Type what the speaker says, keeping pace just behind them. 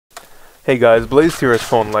Hey guys, Blaze here at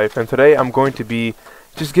Phone Life, and today I'm going to be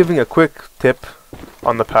just giving a quick tip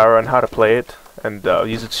on the power and how to play it and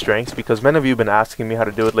use its strengths, because many of you have been asking me how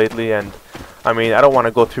to do it lately, and I mean, I don't want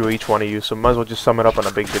to go through each one of you, so might as well just sum it up on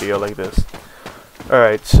a big video like this.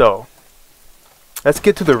 Alright, so let's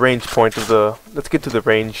get to the range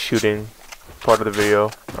shooting part of the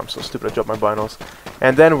video. I'm so stupid, I dropped my binos.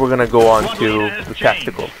 And then we're gonna go on to the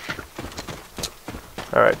tactical.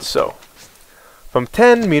 Alright, so from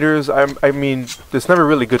 10 meters, I mean, it's never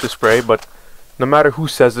really good to spray, but no matter who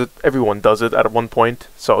says it, everyone does it at one point.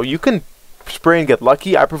 So you can spray and get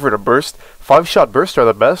lucky. I prefer to burst. 5-shot bursts are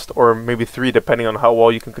the best, or maybe 3 depending on how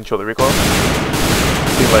well you can control the recoil.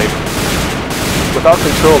 See, like, without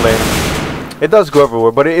controlling, it does go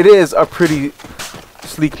everywhere, but it is a pretty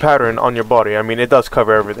sleek pattern on your body. I mean, it does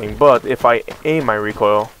cover everything, but if I aim my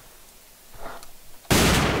recoil,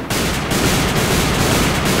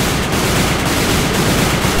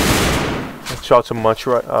 shots are much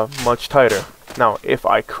tighter. Now, if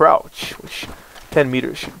I crouch, which 10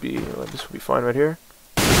 meters should be, this would be fine right here.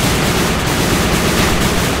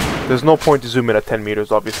 There's no point to zoom in at 10 meters,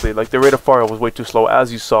 obviously. Like, the rate of fire was way too slow,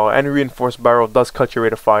 as you saw, and reinforced barrel does cut your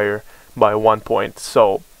rate of fire by 1 point.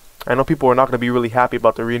 So, I know people are not going to be really happy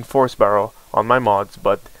about the reinforced barrel on my mods,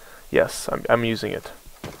 but yes, I'm using it.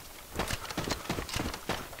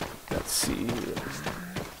 Let's see.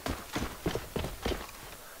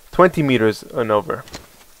 20 meters and over,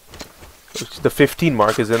 which the 15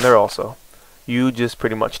 mark is in there also. You just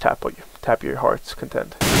pretty much tap your heart's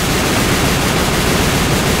content.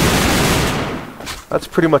 That's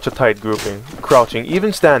pretty much a tight grouping. Crouching,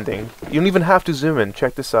 even standing, you don't even have to zoom in.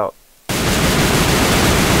 Check this out.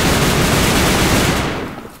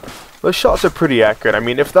 Those shots are pretty accurate. I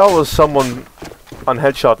mean, if that was someone on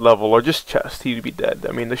headshot level or just chest, he'd be dead.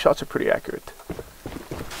 I mean, the shots are pretty accurate.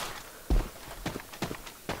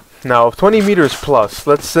 Now, 20 meters plus,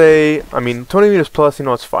 let's say, 20 meters plus, you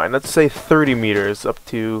know, it's fine. Let's say 30 meters up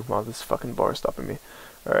to, wow, this fucking bar is stopping me.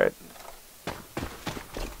 Alright.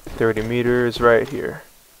 30 meters right here.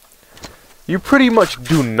 You pretty much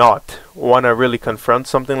do not want to really confront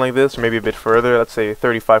something like this, or maybe a bit further, let's say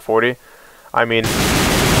 35, 40. I mean,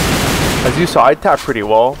 as you saw, I tap pretty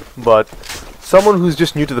well, but someone who's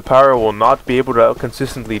just new to the power will not be able to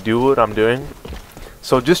consistently do what I'm doing.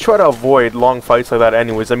 So just try to avoid long fights like that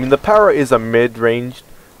anyways. I mean, the Para is a mid-range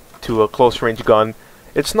to a close-range gun.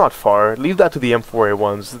 It's not far. Leave that to the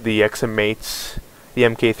M4A1s, the XM8s, the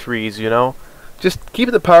MK3s, you know? Just keep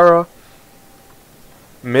the Para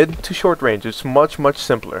mid to short range. It's much, much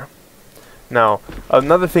simpler. Now,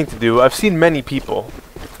 another thing to do, I've seen many people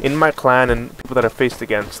in my clan and people that I've faced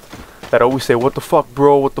against that always say, "What the fuck,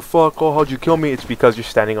 bro? What the fuck? Oh, how'd you kill me?" It's because you're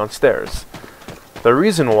standing on stairs. The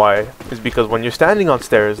reason why is because when you're standing on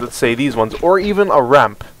stairs, let's say these ones, or even a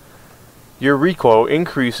ramp, your recoil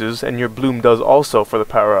increases and your bloom does also for the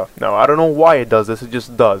Para. Now, I don't know why it does this, it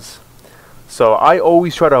just does. So I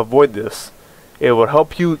always try to avoid this. It will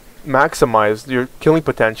help you maximize your killing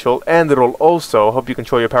potential, and it'll also help you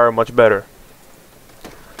control your Para much better.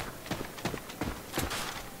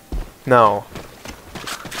 Now,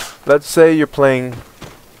 let's say you're playing,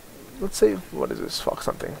 let's say, what is this? Fuck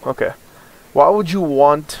something. Okay. Why would you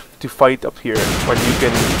want to fight up here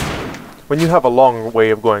when you have a long way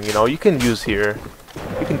of going, you know? You can use here.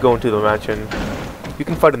 You can go into the mansion. You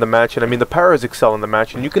can fight in the mansion. I mean, the Paras excel in the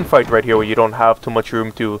mansion. You can fight right here where you don't have too much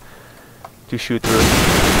room to shoot through.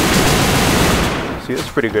 See, that's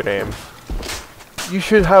pretty good aim. You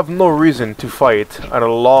should have no reason to fight at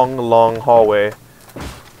a long, long hallway.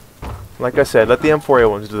 Like I said, let the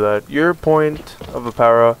M4A1s do that. Your point of the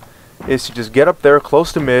Para is to just get up there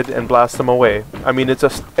close to mid and blast them away. I mean, it's a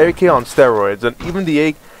AK on steroids, and even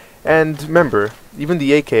the remember, even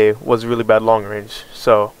the AK was really bad long range,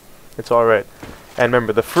 so it's alright. And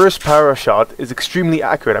remember, the first Para shot is extremely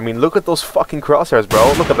accurate. I mean, look at those fucking crosshairs,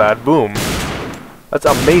 bro. Look at that, boom. That's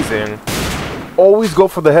amazing. Always go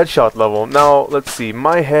for the headshot level. Now, let's see,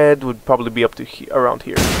 my head would probably be up to around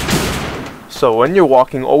here. So when you're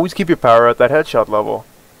walking, always keep your Para at that headshot level.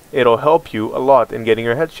 It'll help you a lot in getting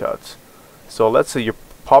your headshots. So let's say you're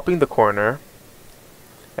popping the corner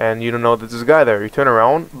and you don't know that there's a guy there. You turn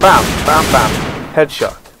around, bam, bam, bam,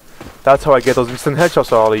 headshot. That's how I get those instant headshots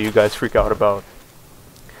that all of you guys freak out about.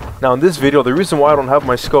 Now in this video, the reason why I don't have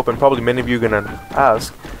my scope, and probably many of you are gonna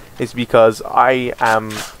ask, is because I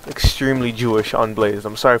am extremely Jewish on Blaze.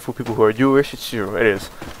 I'm sorry for people who are Jewish, it's true, it is.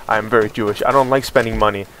 I am very Jewish. I don't like spending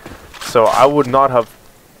money. So I would not have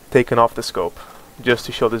taken off the scope just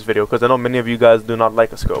to show this video, because I know many of you guys do not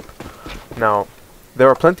like a scope. Now, there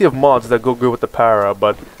are plenty of mods that go good with the Para,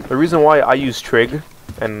 but the reason why I use Trig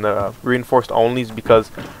and reinforced only is because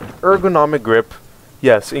ergonomic grip,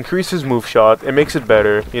 yes, increases move shot, it makes it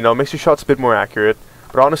better, you know, makes your shots a bit more accurate.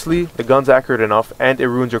 But honestly, the gun's accurate enough, and it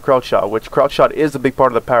ruins your crouch shot, which crouch shot is a big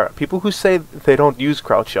part of the para. People who say they don't use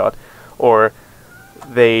crouch shot, or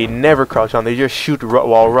they never crouch on, they just shoot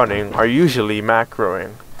while running, are usually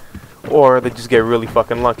macroing. Or they just get really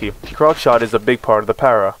fucking lucky. Crouch shot is a big part of the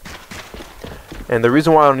para. And the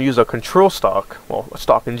reason why I don't use a control stock, well, a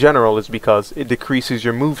stock in general, is because it decreases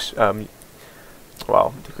your moves, it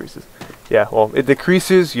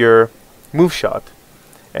decreases your move shot.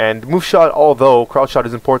 And move shot, although crouch shot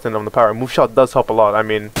is important on the para, move shot does help a lot. I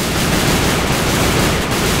mean,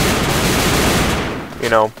 you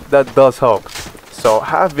know, that does help. So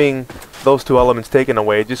having those two elements taken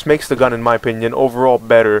away just makes the gun, in my opinion, overall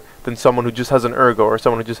better than someone who just has an ergo or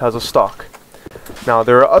someone who just has a stock. Now,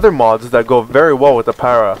 there are other mods that go very well with the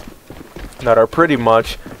para that are pretty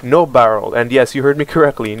much no barrel. And yes, you heard me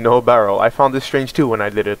correctly, no barrel. I found this strange too when I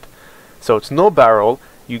did it. So it's no barrel,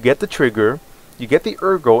 you get the trigger, you get the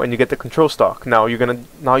ergo, and you get the control stock. Now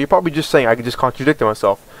you're probably just saying I could just contradict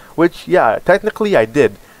myself, which yeah, technically I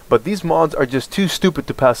did, but these mods are just too stupid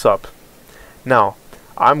to pass up. Now,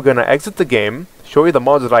 I'm gonna exit the game, show you the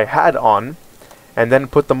mods that I had on, and then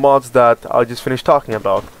put the mods that I just finished talking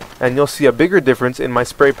about, and you'll see a bigger difference in my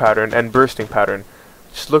spray pattern and bursting pattern.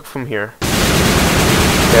 Just look from here.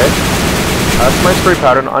 Okay? That's my spray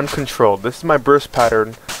pattern uncontrolled. This is my burst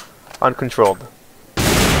pattern uncontrolled.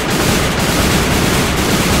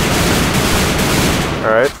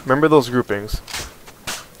 Alright, remember those groupings.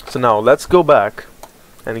 So now, let's go back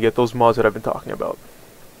and get those mods that I've been talking about.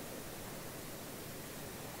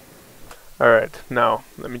 Alright, now,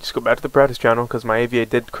 let me just go back to the practice channel, because my AvA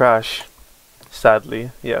did crash. Sadly.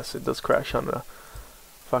 Yes, it does crash on a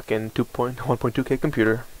fucking 1.2K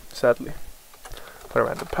computer. Sadly. Put a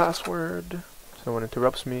random password, so no one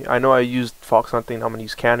interrupts me. I know I used fox hunting, I'm gonna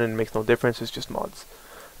use Canon, it makes no difference, it's just mods.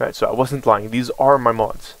 Alright, so I wasn't lying, these are my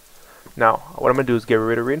mods. Now, what I'm going to do is get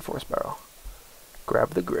rid of reinforced barrel. Grab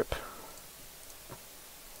the grip.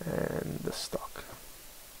 And the stock.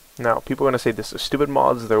 Now, people are going to say this is stupid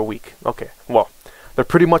mods, they're weak. Okay, well, they're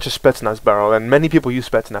pretty much a Spetsnaz barrel, and many people use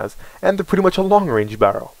Spetsnaz, and they're pretty much a long-range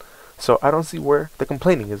barrel. So I don't see where the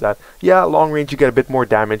complaining is at. Yeah, long range you get a bit more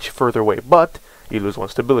damage further away, but you lose one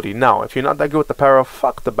stability. Now, if you're not that good with the para,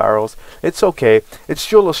 fuck the barrels. It's okay. It's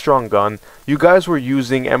still a strong gun. You guys were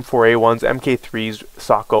using M4A1s, MK3s,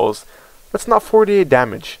 Sokos. That's not 48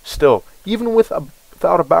 damage. Still, even without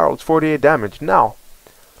a barrel, it's 48 damage. Now,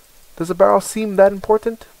 does a barrel seem that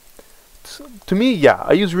important? To me, yeah.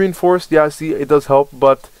 I use reinforced. Yeah, I see it does help,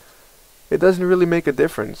 but it doesn't really make a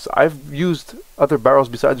difference. I've used other barrels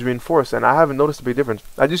besides reinforced, and I haven't noticed a big difference.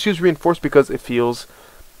 I just use reinforced because it feels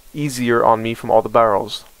easier on me from all the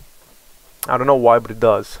barrels. I don't know why, but it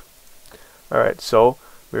does. Alright, so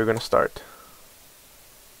we're gonna start.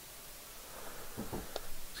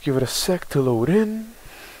 Let's give it a sec to load in.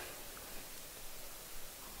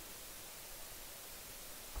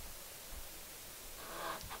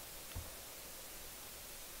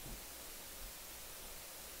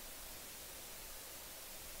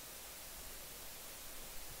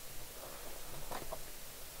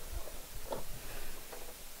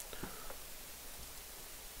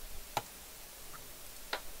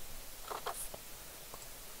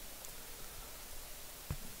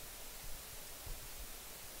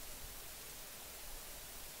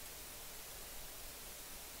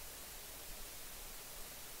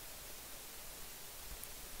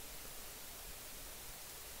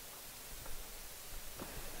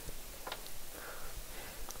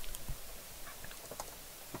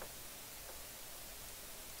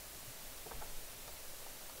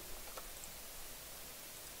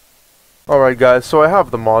 Alright guys, so I have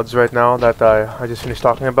the mods right now that I just finished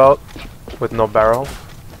talking about with no barrel.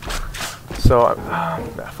 So,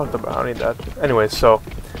 fuck the barrel, I don't need that. Anyway, so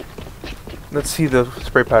let's see the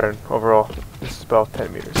spray pattern overall. This is about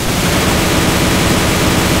 10 meters.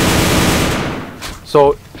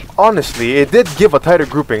 So, honestly, it did give a tighter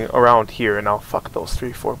grouping around here. And now, fuck those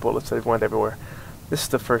 3-4 bullets that went everywhere. This is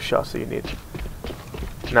the first shot that you need.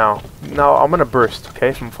 Now I'm gonna burst,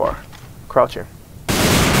 okay, from far. Crouching.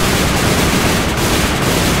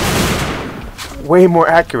 Way more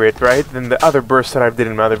accurate, right, than the other bursts that I did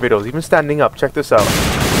in my other videos. Even standing up, check this out.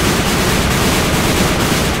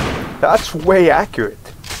 That's way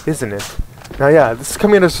accurate, isn't it? Now yeah, this is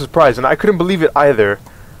coming as a surprise, and I couldn't believe it either.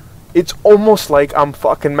 It's almost like I'm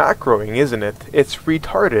fucking macroing, isn't it? It's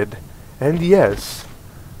retarded. And yes.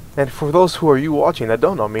 And for those who are you watching that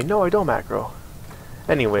don't know me, no, I don't macro.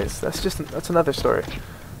 Anyways, that's another story.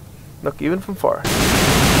 Look, even from far.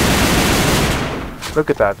 Look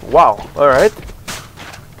at that. Wow. Alright.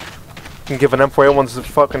 You can give an M4A1's a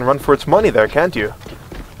fucking run for its money there, can't you?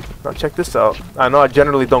 Now check this out. I know I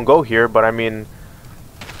generally don't go here, but I mean,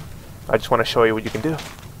 I just want to show you what you can do.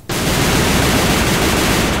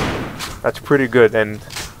 That's pretty good, and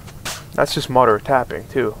that's just moderate tapping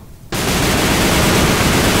too.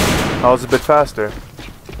 That was a bit faster.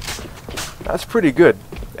 That's pretty good,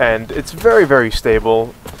 and it's very, very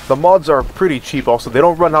stable. The mods are pretty cheap also. They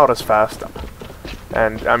don't run out as fast.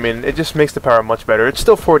 And I mean, it just makes the power much better. It's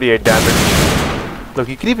still 48 damage. Look,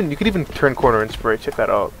 you could even turn corner and spray. Check that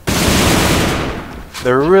out.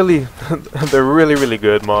 They're really really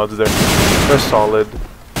good mods. They're solid.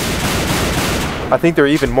 I think they're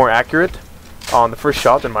even more accurate on the first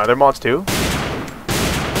shot than my other mods too.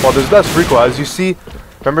 Well, there's less recoil, as you see.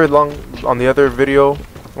 Remember on the other video,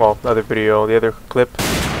 the other clip,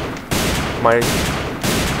 my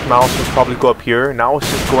mouse would probably go up here. Now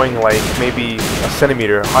it's just going like maybe a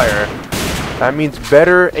centimeter higher. That means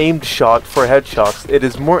better aimed shot for headshots. It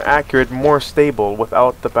is more accurate, more stable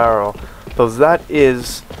without the barrel. So that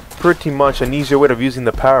is pretty much an easier way of using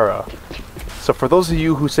the para. So for those of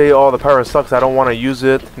you who say, oh, the para sucks, I don't want to use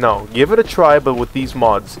it. No, give it a try, but with these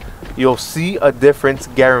mods, you'll see a difference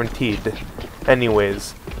guaranteed.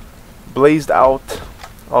 Anyways, blazed out.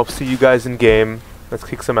 I'll see you guys in game. Let's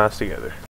kick some ass together.